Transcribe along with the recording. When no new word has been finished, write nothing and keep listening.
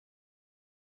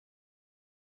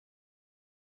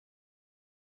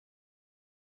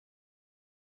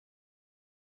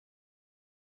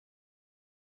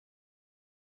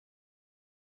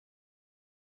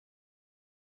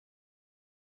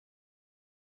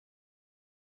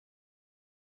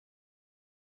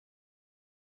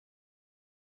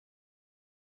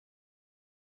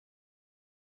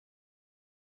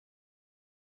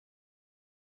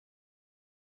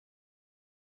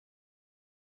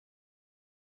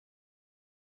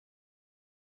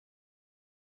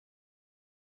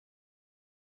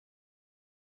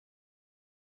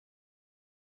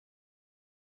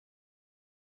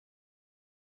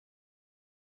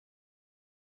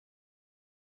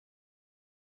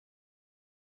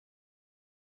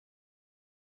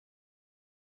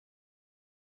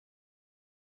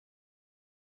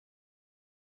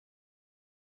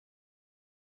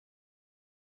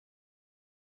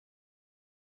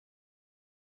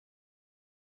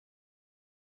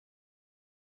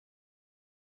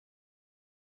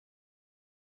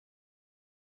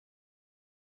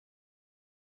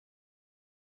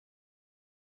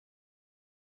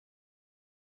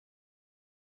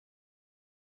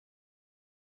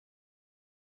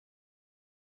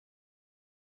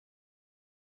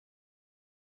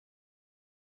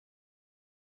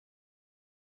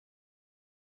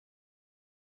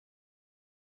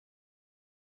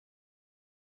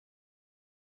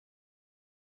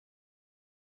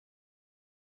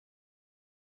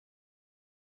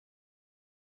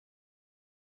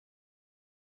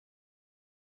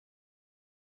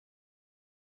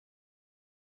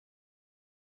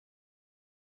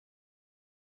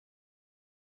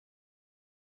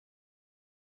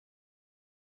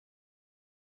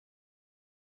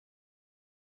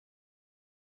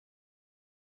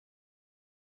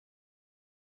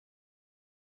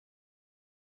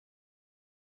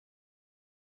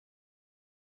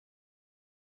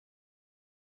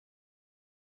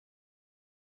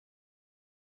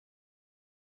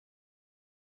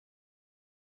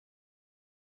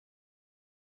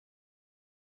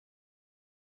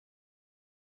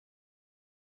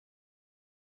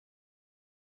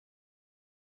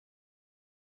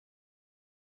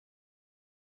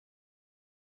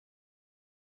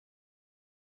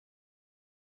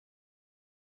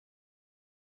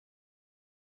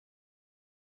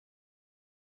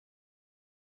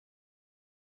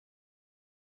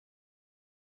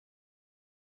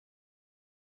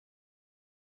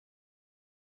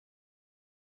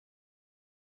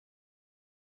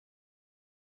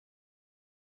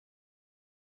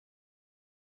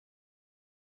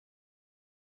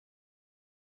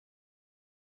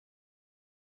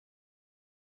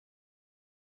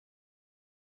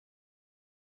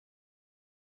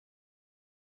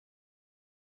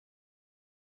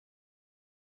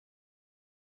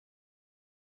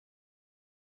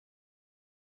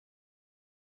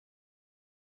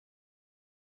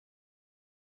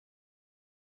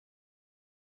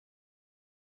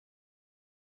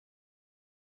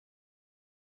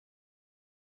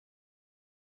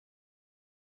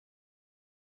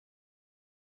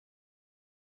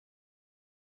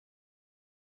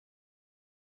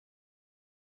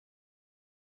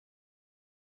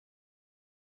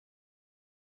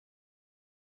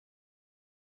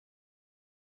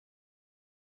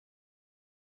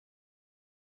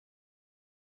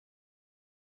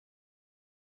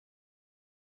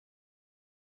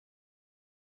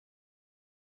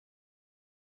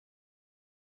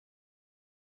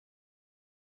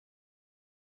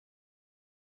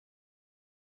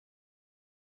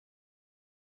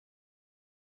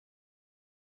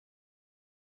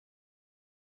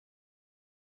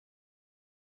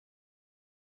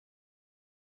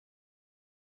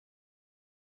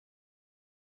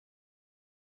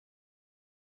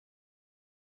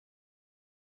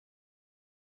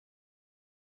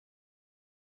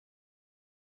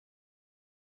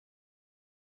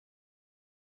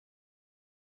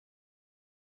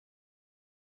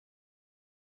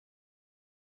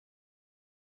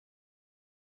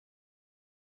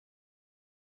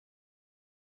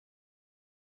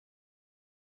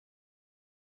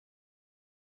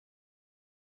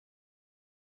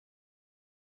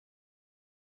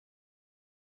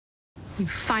You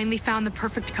finally found the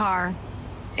perfect car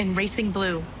in Racing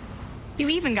Blue. You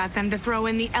even got them to throw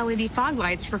in the LED fog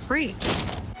lights for free.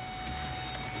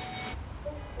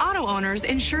 Auto Owners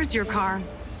insures your car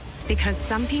because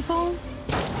some people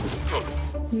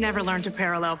never learn to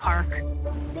parallel park.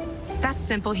 That's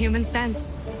simple human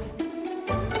sense.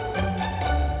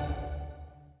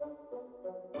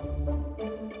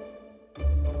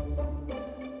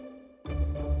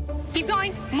 Keep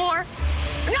going. More.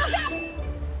 No, stop!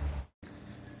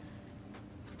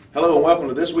 Hello and welcome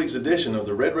to this week's edition of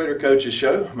the Red Raider Coaches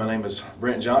Show. My name is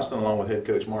Brent Johnston along with head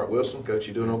coach Mark Wilson. Coach,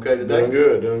 you doing okay today? Doing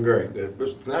good, doing great. It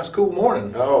was a nice cool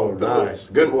morning. Oh, nice.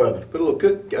 Good weather. Put a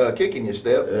little kick in your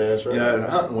step. That's right. You know,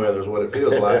 hunting weather is what it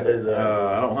feels like.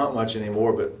 I don't hunt much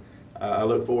anymore, but I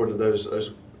look forward to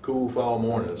those cool fall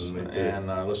mornings. And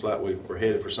looks like we're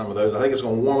headed for some of those. I think it's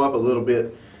going to warm up a little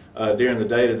bit during the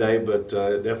day today, but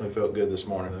it definitely felt good this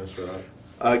morning. That's right.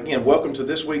 Again, welcome to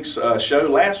this week's show.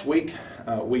 Last week,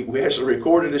 we actually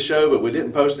recorded a show, but we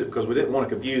didn't post it because we didn't want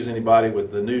to confuse anybody with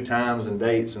the new times and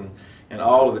dates and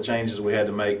all of the changes we had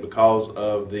to make because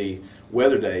of the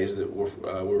weather days that we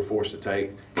were forced to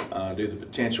take due to the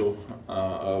potential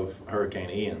of Hurricane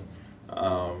Ian.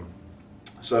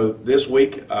 So this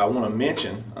week, I want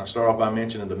to start off by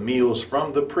mentioning the meals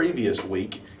from the previous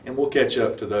week, and we'll catch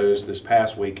up to those this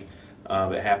past week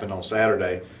that happened on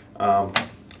Saturday.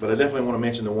 But I definitely want to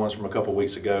mention the ones from a couple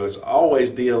weeks ago. It's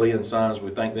always DLE and Sons. We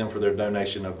thank them for their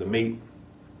donation of the meat.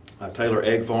 Taylor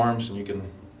Egg Farms, and you can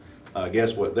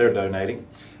guess what they're donating.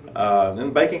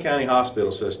 Then Bacon County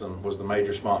Hospital System was the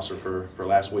major sponsor for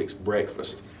last week's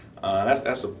breakfast.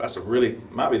 That's a really,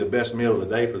 might be the best meal of the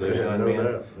day for those young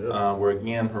men. Yeah. We're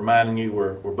again reminding you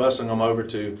we're busing them over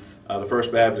to the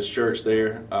First Baptist Church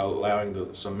there,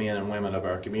 allowing some men and women of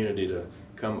our community to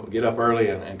come get up early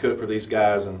and cook for these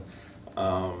guys, and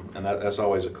that's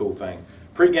always a cool thing.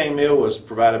 Pre-game meal was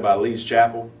provided by Lee's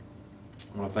Chapel.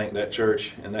 I want to thank that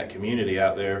church and that community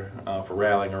out there for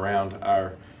rallying around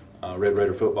our Red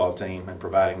Raider football team and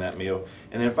providing that meal.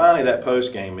 And then finally, that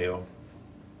post-game meal.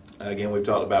 Again, we've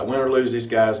talked about win or lose, these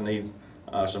guys need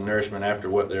some nourishment after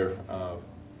what they've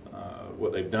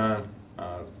done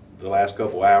the last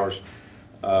couple hours.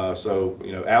 So,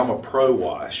 you know, Alma Pro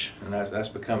Wash, and that's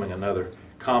becoming another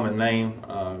common name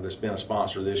that's been a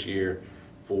sponsor this year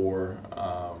for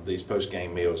these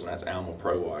post-game meals, and that's Alma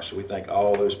Pro Wash. So we thank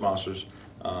all those sponsors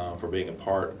for being a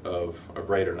part of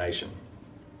Raider Nation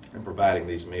and providing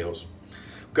these meals.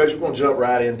 Coach, we're going to jump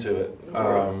right into it.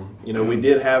 You know, we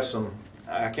did have some,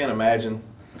 I can't imagine,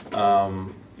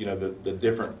 you know,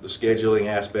 the scheduling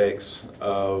aspects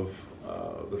of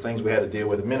the things we had to deal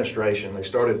with. Administration, they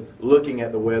started looking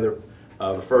at the weather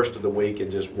the first of the week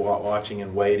and just watching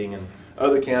and waiting, and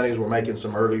other counties were making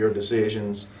some earlier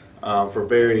decisions for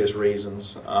various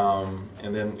reasons.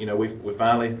 And then, you know, we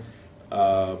finally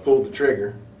pulled the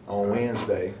trigger on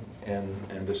Wednesday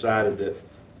and decided that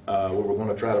we were going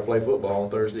to try to play football on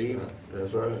Thursday evening.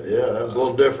 That's right. Yeah, that was a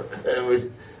little different. It was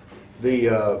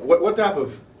what type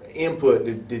of input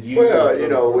did you? Well, you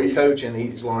know, we coach in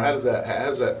East Laurel. How does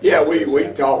that? Yeah, we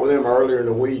talked with them earlier in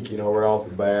the week. You know, right off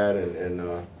the bat,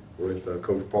 and with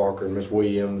Coach Parker and Miss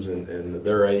Williams and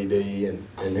their AD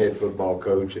and head football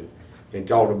coach, and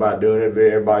talked about doing it.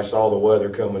 Everybody saw the weather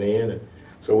coming in, and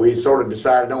so we sort of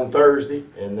decided on Thursday,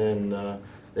 and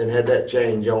then had that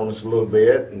change on us a little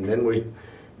bit, and then we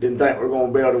didn't think we were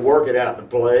going to be able to work it out to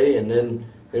play, and then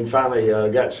finally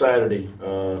got Saturday.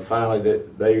 Finally,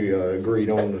 that they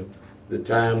agreed on the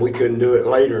time. We couldn't do it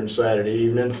later on Saturday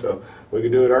evening, so we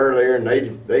could do it earlier, and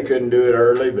they couldn't do it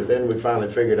early. But then we finally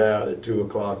figured out at 2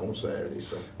 o'clock on Saturday.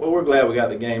 So well, we're glad we got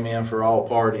the game in for all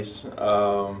parties.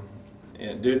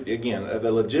 And again,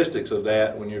 the logistics of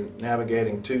that when you're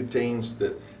navigating two teams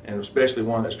and especially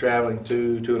one that's traveling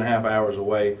 2.5 hours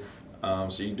away.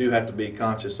 So you do have to be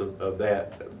conscious of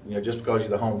that. You know, just because you're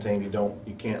the home team, you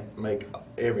can't make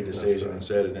every decision and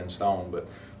set it in stone. But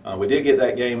we did get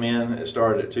that game in. It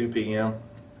started at 2 p.m.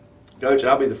 Coach,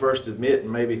 I'll be the first to admit,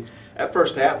 and maybe that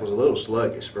first half was a little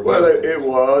sluggish for both teams. It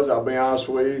was. I'll be honest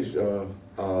with you.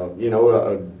 You know,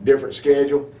 a different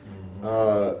schedule.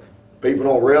 Mm-hmm. People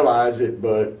don't realize it,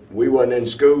 but we wasn't in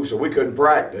school, so we couldn't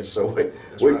practice. So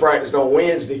we practiced on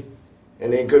Wednesday,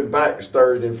 and then couldn't practice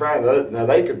Thursday and Friday. Now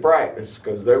they could practice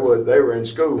because they were in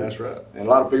school. That's right. And a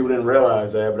lot of people didn't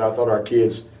realize that, but I thought our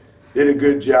kids did a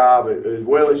good job as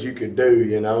well as you could do,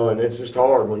 you know. And it's just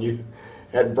hard when you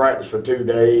hadn't practiced for 2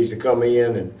 days to come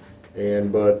in,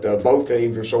 but both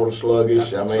teams were sort of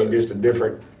sluggish. I mean, just a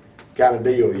different kind of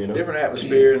deal, you know. Different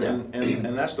atmosphere,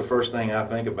 and that's the first thing I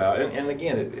think about. And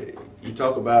again, you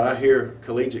talk about, I hear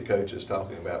collegiate coaches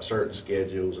talking about certain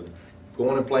schedules and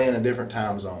going and playing in different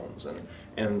time zones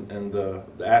and the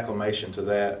acclimation to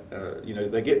that, you know,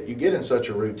 you get in such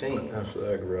a routine. That's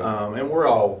exactly right. And we're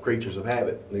all creatures of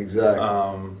habit.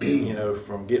 Exactly. You know,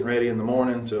 from getting ready in the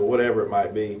morning to whatever it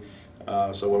might be.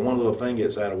 So when one little thing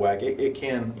gets out of whack, it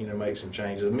can, you know, make some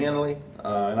changes mentally,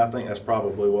 and I think that's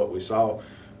probably what we saw.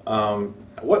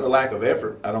 It wasn't a lack of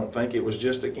effort. I don't think it was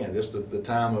just, again, just the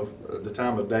time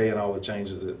of day and all the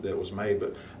changes that was made.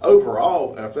 But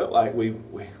overall, I felt like we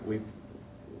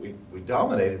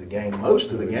dominated the game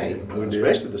most of the game,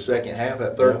 especially the second half.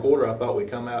 That third quarter, I thought we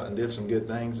come out and did some good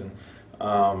things. And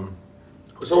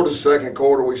so the second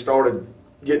quarter, we started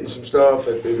getting some stuff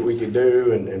that we could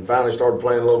do, and finally started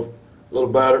playing a little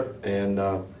better, and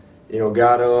you know,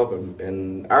 got up,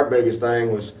 and our biggest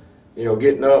thing was, you know,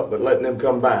 getting up but letting them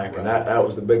come back, and that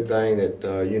was the big thing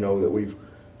that you know, that we've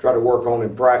tried to work on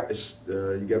in practice.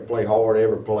 You got to play hard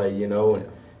every play, you know,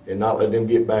 and not let them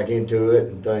get back into it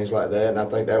and things like that. And I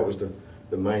think that was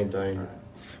the main thing. Right.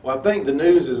 Well, I think the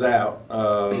news is out.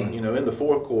 You know, in the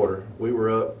fourth quarter, we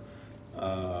were up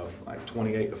like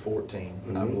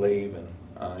 28-14, I believe, and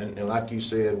like you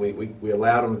said, we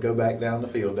allowed them to go back down the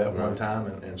field that one time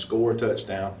and score a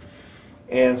touchdown.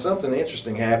 And something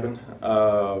interesting happened.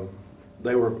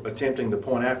 They were attempting the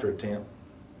point after attempt,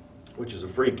 which is a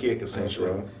free kick essentially.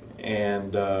 That's right.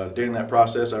 And during that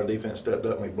process, our defense stepped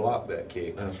up and we blocked that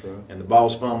kick. That's right. And the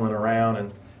ball's fumbling around,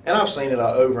 and I've seen it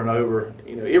over and over.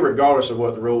 You know, irregardless of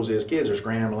what the rules is, kids are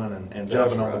scrambling and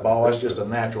jumping on the ball. That's just a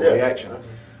natural reaction.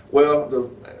 Well, the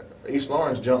East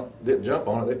Lawrence didn't jump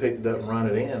on it. They picked it up and run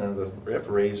it in, and the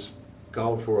referees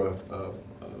called for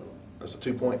that's a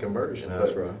 2-point conversion.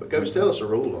 That's right. But Coach, tell us a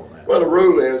rule on that. Well, the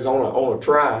rule is on a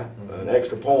try, an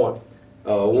extra point.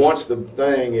 Once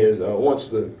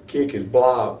the kick is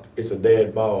blocked, it's a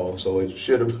dead ball. So it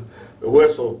should have the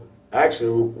whistle.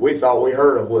 Actually, we thought we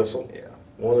heard a whistle. Yeah.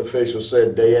 One of the officials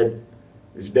said dead.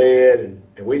 It's dead,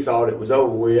 and we thought it was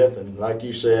over with. And like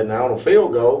you said, now on a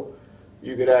field goal,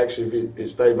 you could actually, if it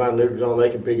stayed by the neutral zone,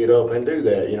 they can pick it up and do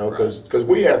that. You know, because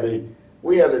we have the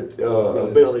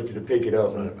ability to pick it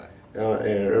up and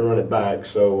run it back.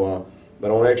 So,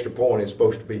 but on extra point, it's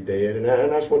supposed to be dead, and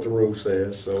that's what the rule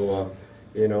says. So,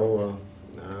 you know,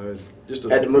 just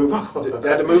had to move on.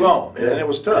 Had to move on, and it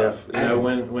was tough. Yeah. You know,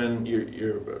 when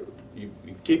you're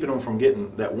keeping them from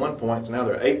getting that 1 point, so now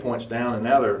they're 8 points down, and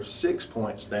now they're 6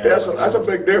 points down. That's a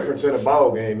big difference in a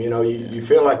ball game. You know, you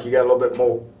feel like you got a little bit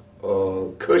more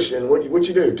cushion. What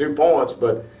you do, 2 points,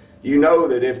 but you know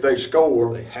that if they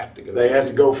score, they have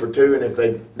to go for 2, and if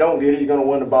they don't get it, you're going to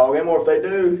win the ball game. Or if they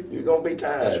do, you're going to be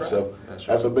tied. That's right. So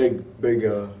That's a big.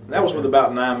 That was with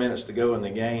about 9 minutes to go in the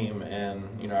game, and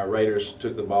you know, our Raiders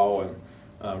took the ball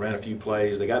and ran a few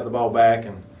plays. They got the ball back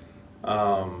and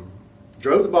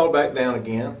drove the ball back down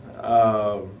again.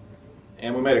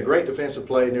 And we made a great defensive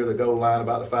play near the goal line,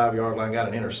 about the 5-yard line, got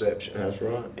an interception. That's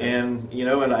right. And you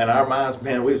know, in our minds,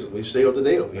 man, we've sealed the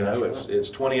deal. You know, it's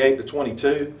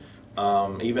 28-22.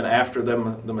 Even after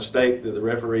the mistake that the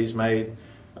referees made,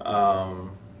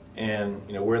 and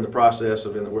you know, we're in the process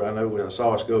of. I know I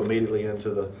saw us go immediately into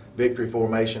the victory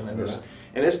formation, and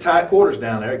it's tight quarters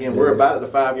down there. Again, we're about at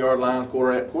the 5-yard line.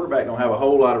 Quarterback don't have a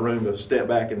whole lot of room to step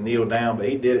back and kneel down, but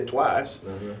he did it twice,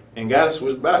 and got us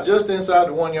was about just inside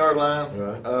the 1-yard line.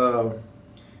 Right.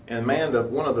 And man,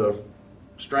 one of the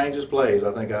strangest plays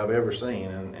I think I've ever seen,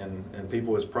 and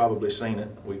people has probably seen it.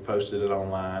 We posted it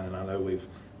online, and I know we've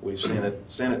sent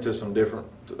it to some different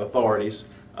authorities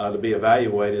to be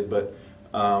evaluated, but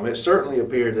it certainly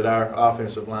appeared that our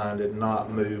offensive line did not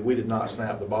move. We did not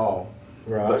snap the ball.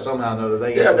 Right. But somehow or another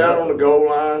they down on the goal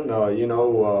line, you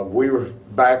know, we were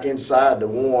back inside the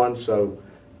 1, so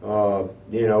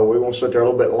you know, we want to sit there a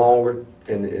little bit longer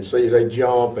and see if they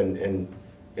jump, and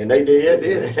they did.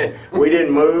 They did. We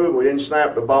didn't move. We didn't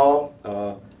snap the ball.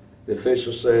 The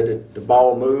official said that the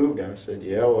ball moved. I said,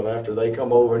 yeah, well, after they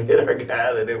come over and hit our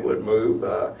guy, then it would move.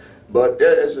 But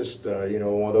it's just, you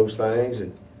know, one of those things.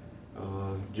 And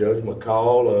judgment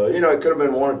call, you know, it could have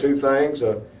been 1 or 2 things.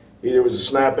 Either it was a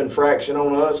snap infraction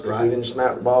on us because we didn't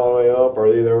snap the ball all the way up, or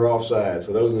either were offside.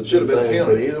 So those are the 2 should have been a things.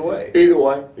 penalty either way. Either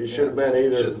way. It should have been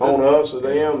either on us or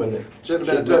them. And it should have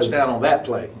been a touchdown on that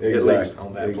play, at least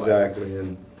on that play. Exactly.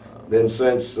 And then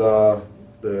since the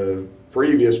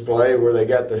previous play where they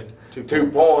got the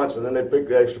 2 points, and then they picked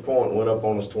the extra point and went up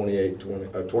on us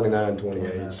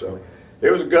 29-28. So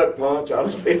it was a gut punch. I'll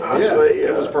just be honest with you.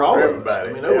 It was for all of us. Everybody.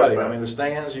 I mean, nobody. I mean, the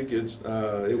stands. You could.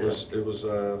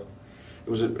 It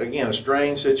was again a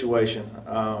strange situation,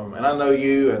 and I know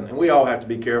you, and we all have to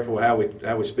be careful how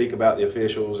we speak about the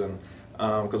officials, and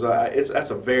because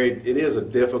it is a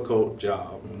difficult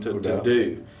job to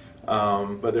do.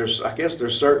 But I guess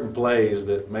there's certain plays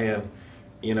that, man,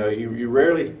 you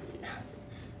rarely.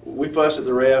 We fuss at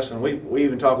the refs, and we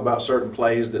even talk about certain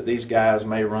plays that these guys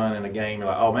may run in a game. You're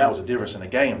like, oh man, that was a difference in the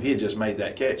game. He had just made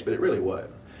that catch, but it really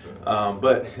wasn't.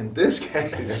 But in this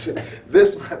case,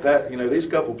 these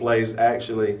couple plays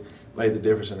actually made the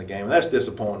difference in the game, and that's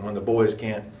disappointing when the boys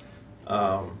can't.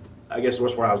 I guess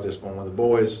that's where I was disappointed, when the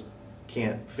boys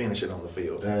can't finish it on the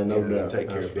field. No doubt. Take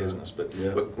care of business. But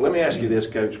let me ask you this,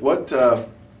 Coach.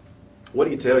 What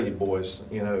do you tell you boys?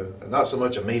 Not so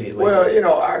much immediately. Well,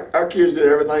 our kids did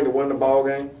everything to win the ball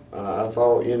game. I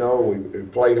thought, we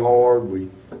played hard. We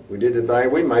did the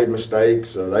thing. We made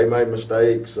mistakes. They made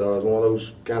mistakes. It was one of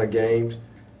those kind of games.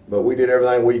 But we did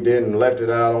everything we did and left it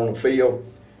out on the field.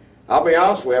 I'll be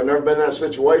honest with you, I've never been in that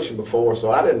situation before,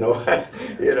 so I didn't know.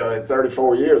 In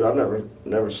 34 years, I've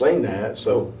never seen that.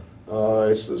 So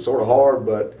it's sort of hard,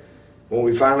 but when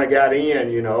we finally got in,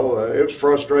 it was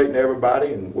frustrating to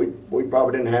everybody, and we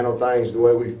probably didn't handle things the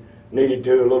way we needed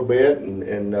to a little bit,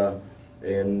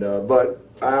 but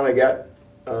finally got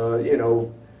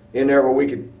in there where we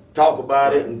could talk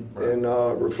about it and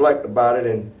reflect about it,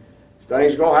 and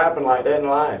things gonna happen like that in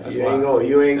life.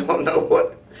 You ain't gonna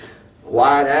know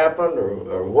why it happened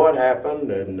or what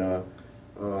happened, and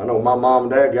I know my mom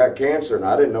and dad got cancer, and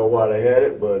I didn't know why they had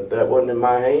it, but that wasn't in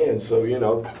my hands, so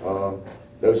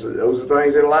those are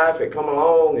things in life that come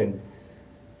along, and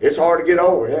it's hard to get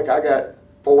over. Heck, I got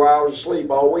 4 hours of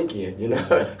sleep all weekend,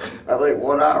 I think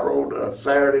 1 hour on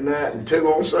Saturday night and 2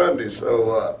 on Sunday,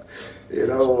 so,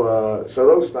 so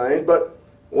those things. But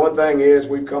one thing is,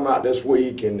 we've come out this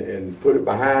week and put it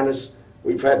behind us.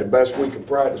 We've had the best week of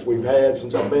practice we've had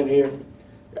since I've been here.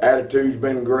 Attitude's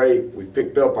been great. We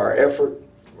picked up our effort.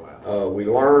 Wow. We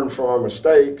learned from our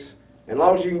mistakes. And as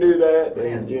long as you can do that,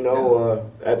 then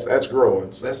that's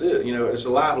growing. So. That's it. It's a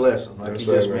life lesson, like you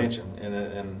just mentioned.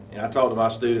 And I talk to my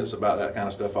students about that kind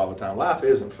of stuff all the time. Life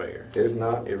isn't fair. It's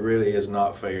not. It really is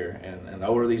not fair. And the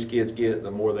older these kids get, the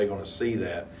more they're going to see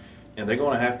that. And they're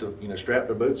going to have to, strap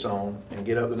their boots on and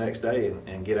get up the next day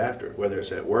and get after it. Whether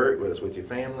it's at work, whether it's with your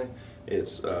family,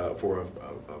 it's for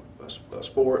a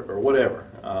sport or whatever.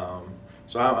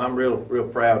 So I'm real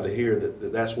proud to hear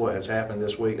that that's what has happened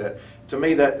this week. To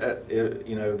me,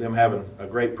 them having a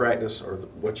great practice, or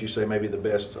what you say maybe the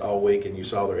best all week, and you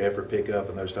saw their effort pick up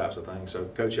and those types of things. So,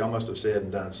 Coach, y'all must have said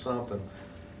and done something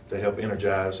to help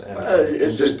energize and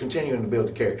just continuing to build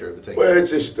the character of the team. Well, it's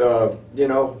just,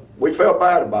 we felt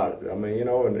bad about it. I mean,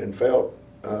 and felt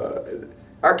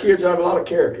our kids have a lot of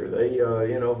character. They,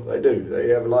 they do. They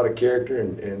have a lot of character,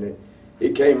 and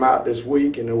it came out this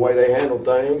week in the way they handled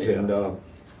things, and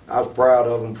I was proud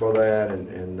of them for that.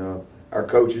 And our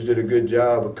coaches did a good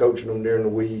job of coaching them during the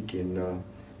week, and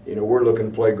we're looking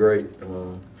to play great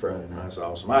Friday night. That's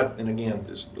awesome. And again,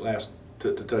 just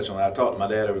to touch on that, I talked to my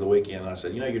dad over the weekend, and I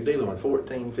said, you're dealing with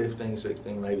 14, 15,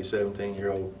 16, maybe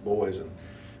 17-year-old boys,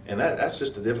 and that's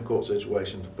just a difficult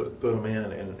situation to put them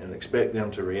in and expect them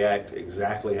to react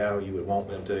exactly how you would want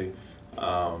them to.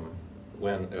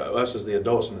 When us as the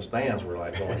adults in the stands were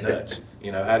like going nuts.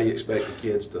 How do you expect the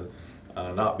kids to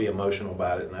not be emotional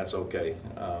about it, and that's okay.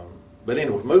 But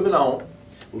anyway, moving on.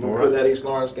 We're going to put that East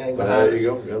Lawrence game behind us.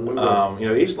 There you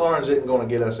go. East Lawrence isn't going to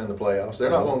get us in the playoffs. They're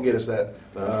not going to get us that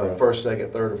first,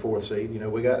 second, third, or fourth seed.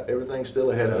 We got everything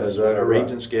still ahead of us. Our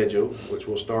region schedule, which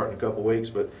will start in a couple weeks.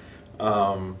 But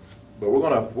we're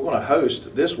going to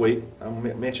host this week. I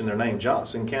mentioned their name,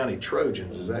 Johnson County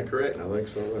Trojans. Is that correct? I think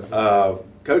so.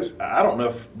 Coach, I don't know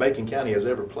if Bacon County has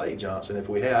ever played Johnson. If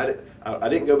we had, I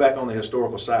didn't go back on the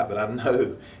historical site, but I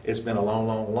know it's been a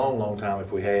long time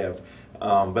if we have.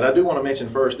 But I do want to mention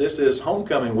first, this is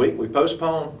homecoming week. We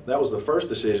postponed, that was the first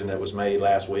decision that was made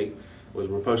last week, was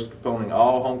we're postponing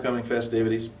all homecoming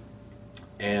festivities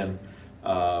and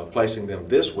placing them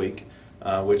this week,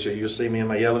 which you'll see me in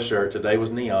my yellow shirt. Today was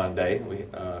Neon Day. We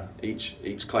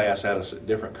each class had a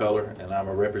different color, and I'm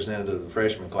a representative of the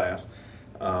freshman class.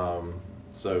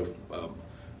 So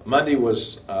Monday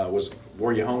was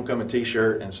wear your homecoming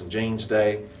T-shirt and some jeans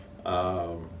day.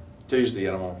 Tuesday,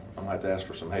 I'm gonna have to ask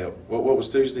for some help. What was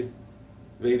Tuesday,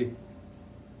 Vidi?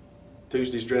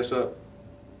 Tuesday's dress up.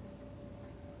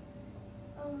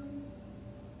 I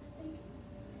think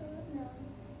so. No.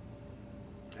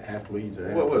 Athletes.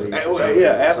 What was it?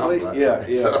 Athletes.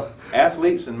 Like so.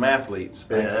 Athletes and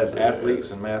mathletes.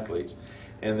 Athletes and mathletes.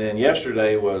 And then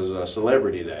yesterday was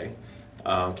Celebrity Day.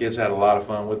 Kids had a lot of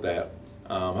fun with that.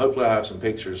 Hopefully I'll have some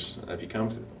pictures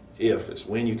if it's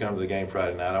when you come to the game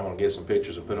Friday night. I want to get some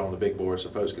pictures and put on the big board so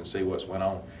folks can see what's went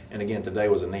on. And again, today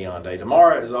was a Neon Day.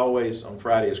 Tomorrow, as always, on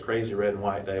Friday is Crazy Red and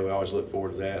White Day. We always look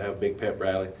forward to that. Have a big pep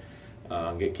rally.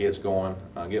 get kids going,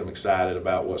 get them excited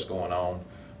about what's going on,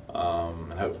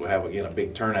 and hopefully have, again, a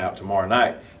big turnout tomorrow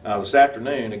night. This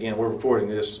afternoon, again, we're recording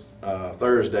this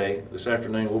Thursday. This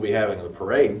afternoon we'll be having the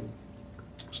parade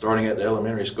starting at the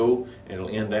elementary school, and it'll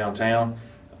end downtown.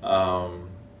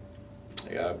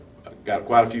 Got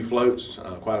quite a few floats,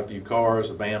 quite a few cars.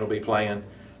 The band will be playing.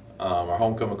 Our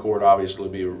homecoming court obviously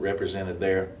will be represented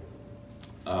there.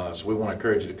 So we want to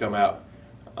encourage you to come out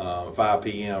 5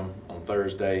 p.m. on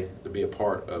Thursday to be a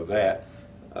part of that.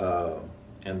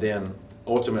 And then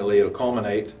ultimately it'll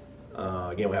culminate,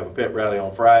 again, we have a pep rally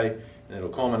on Friday, and it'll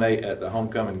culminate at the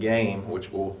homecoming game,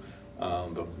 which will,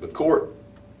 the court,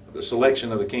 the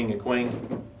selection of the king and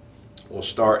queen will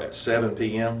start at 7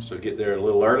 p.m., so get there a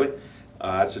little early.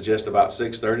 I'd suggest about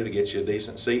 6:30 to get you a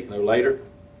decent seat, no later,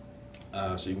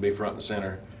 so you can be front and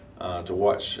center to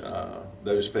watch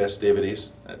those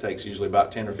festivities. That takes usually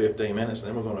about 10 or 15 minutes, and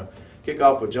then we're going to kick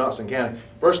off with Johnson County.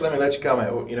 First, let me let you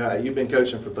comment. You know, you've been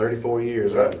coaching for 34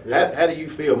 years. Right? Yeah. How do you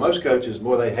feel? Most coaches,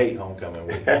 boy, they hate homecoming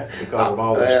week because of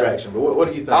all the distraction. But what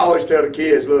do you think? I always tell the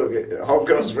kids, look,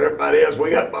 homecoming's for everybody else.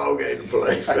 We got a ball game to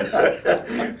play.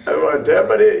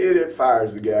 But it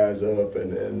fires the guys up,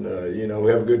 and you know,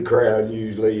 we have a good crowd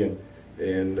usually, and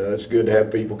it's good to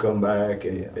have people come back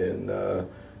and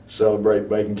celebrate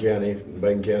Bacon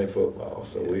County football.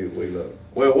 So we love it.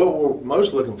 Well, what we're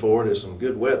most looking forward is some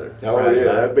good weather. Oh Friday yeah,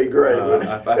 night. that'd be great.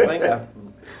 I think,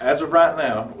 as of right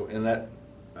now, in that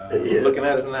looking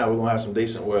at it now, we're gonna have some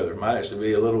decent weather. It might actually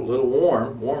be a little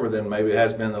warmer than maybe it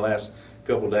has been the last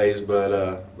couple of days, but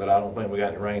I don't think we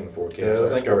got any rain in the forecast. Yeah,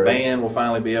 I think our band will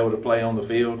finally be able to play on the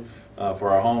field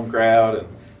for our home crowd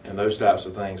and those types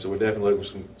of things. So we're definitely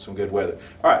looking for some good weather.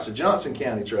 All right, so Johnson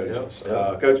County Trojans.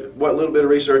 Coach, what little bit of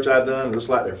research I've done, it looks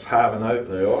like they're 5-0.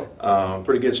 They are.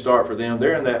 Pretty good start for them.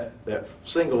 They're in that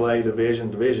single A division,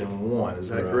 Division 1. Is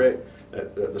that correct?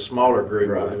 The smaller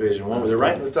group of Division 1. They're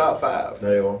ranked in the top 5.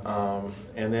 They are.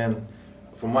 And then,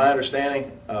 from my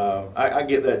understanding, I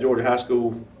get that Georgia High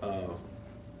School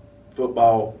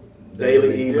football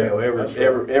daily email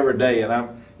every day, and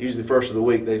I'm usually first of the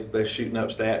week. They're shooting up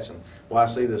stats, and I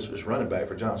see this running back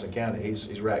for Johnson County.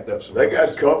 He's racked up some. They got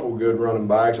a couple good running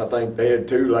backs. I think they had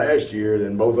 2 last year,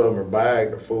 and both of them are back,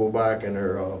 their fullback and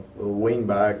their little wing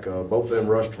back. Both of them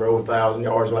rushed for over 1,000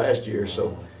 yards last year,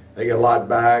 so they got a lot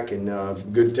back, and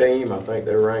good team. I think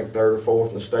they're ranked 3rd or 4th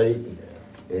in the state,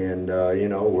 and you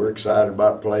know, we're excited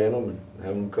about playing them and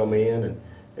having them come in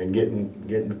and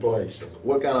getting to play. So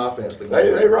What kind of offense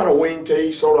they run a wing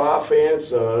tee sort of offense.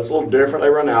 It's a little different. They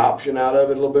run the option out of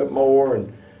it a little bit more,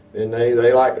 and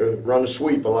they like to run the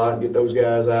sweep a lot and get those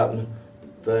guys out in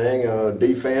the thing.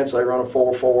 Defense, they run a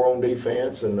 4-4 on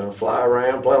defense and fly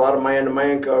around, play a lot of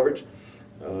man-to-man coverage.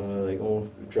 They're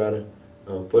going to try to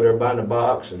put everybody in the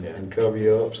box and cover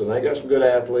you up. So they got some good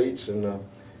athletes, and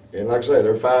like I say,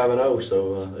 they're 5-0,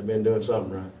 so they've been doing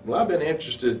something right. Well, I've been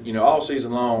interested, you know, all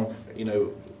season long. You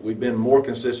know, we've been more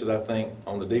consistent, I think,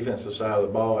 on the defensive side of the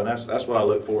ball, and that's what I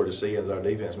look forward to seeing as our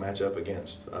defense match up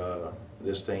against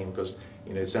this team, because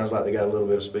you know, it sounds like they got a little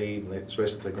bit of speed, and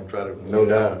especially if they're going to try to No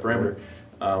get out doubt. the perimeter,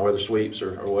 whether sweeps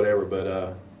or whatever.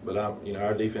 But you know,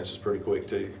 our defense is pretty quick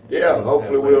too. Yeah,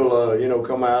 hopefully we'll you know,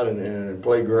 come out and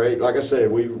play great. Like I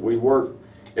said, we worked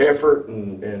effort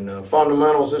and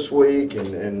fundamentals this week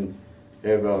and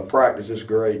have practiced this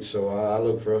great. So I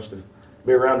look for us to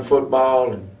be around the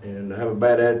football and have a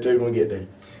bad attitude when we get there.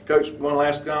 Coach, one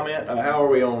last comment. How are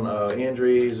we on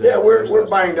injuries? Yeah, we're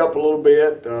banged up a little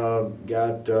bit.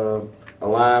 Got a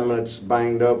lineman that's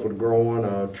banged up with groin.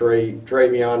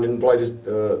 Travion didn't play this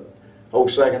whole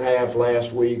second half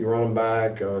last week. Running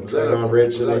back, Travion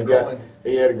Richardson,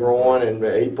 he had a groin, and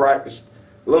he practiced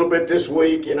a little bit this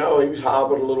week. You know, he was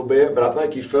hobbled a little bit, but I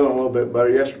think he's feeling a little bit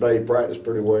better. Yesterday he practiced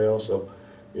pretty well, so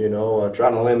you know,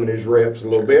 trying to limit his reps a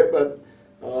little bit, but.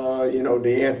 You know,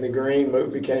 DeAnthony Green,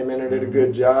 Moopy came in and did a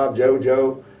good job.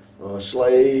 JoJo,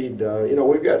 Slade, you know,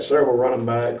 we've got several running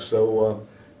backs, so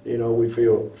you know, we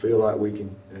feel like we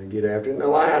can get after it. And the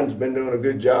line's been doing a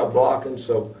good job blocking,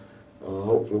 so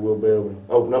hopefully we'll be able to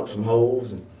open up some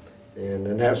holes and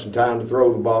then have some time to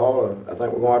throw the ball. I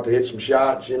think we're going to have to hit some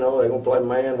shots. You know, they're going to play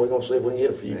man. We're going to see if we can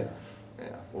hit a few. Yeah.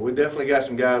 Well, we definitely got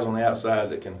some guys on the outside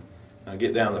that can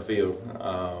get down the field.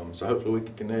 So hopefully we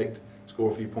can connect,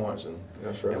 score a few points, and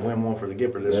win one for the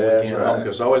Gipper this weekend. Right.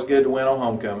 It's always good to win on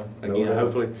homecoming. Again,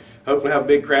 hopefully have a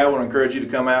big crowd. I want to encourage you to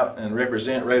come out and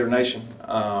represent Raider Nation.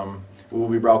 We will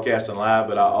be broadcasting live,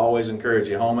 but I always encourage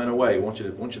you, home and away. Want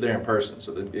you there in person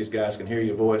so that these guys can hear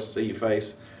your voice, see your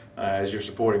face as you're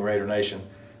supporting Raider Nation.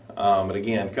 But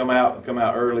again, come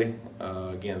out early.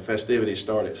 Again, festivities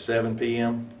start at 7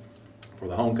 p.m. for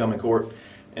the homecoming court.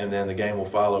 and then the game will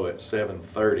follow at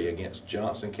 7:30 against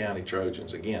Johnson County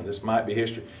Trojans. Again, this might be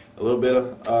history. A little bit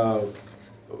of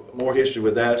more history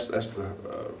with that. That's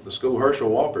the school Herschel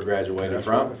Walker graduated That's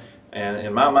from. right. And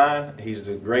in my mind, he's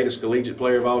the greatest collegiate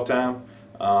player of all time.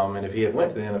 And if he had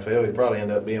went to the NFL, he'd probably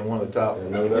end up being one of the top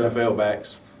No doubt. NFL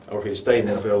backs, or if he stayed in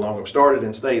the NFL longer, started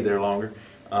and stayed there longer.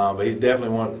 But he's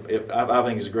definitely one. I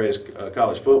think he's the greatest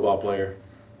college football player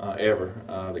ever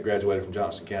that graduated from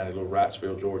Johnson County, little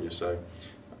Wrightsville, Georgia. So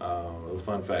a little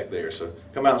fun fact there. So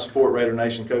come out and support Raider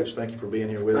Nation, Coach. Thank you for being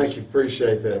here with us. Thank you,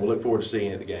 appreciate And that. we'll look forward to seeing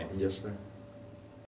you at the game. Yes, sir.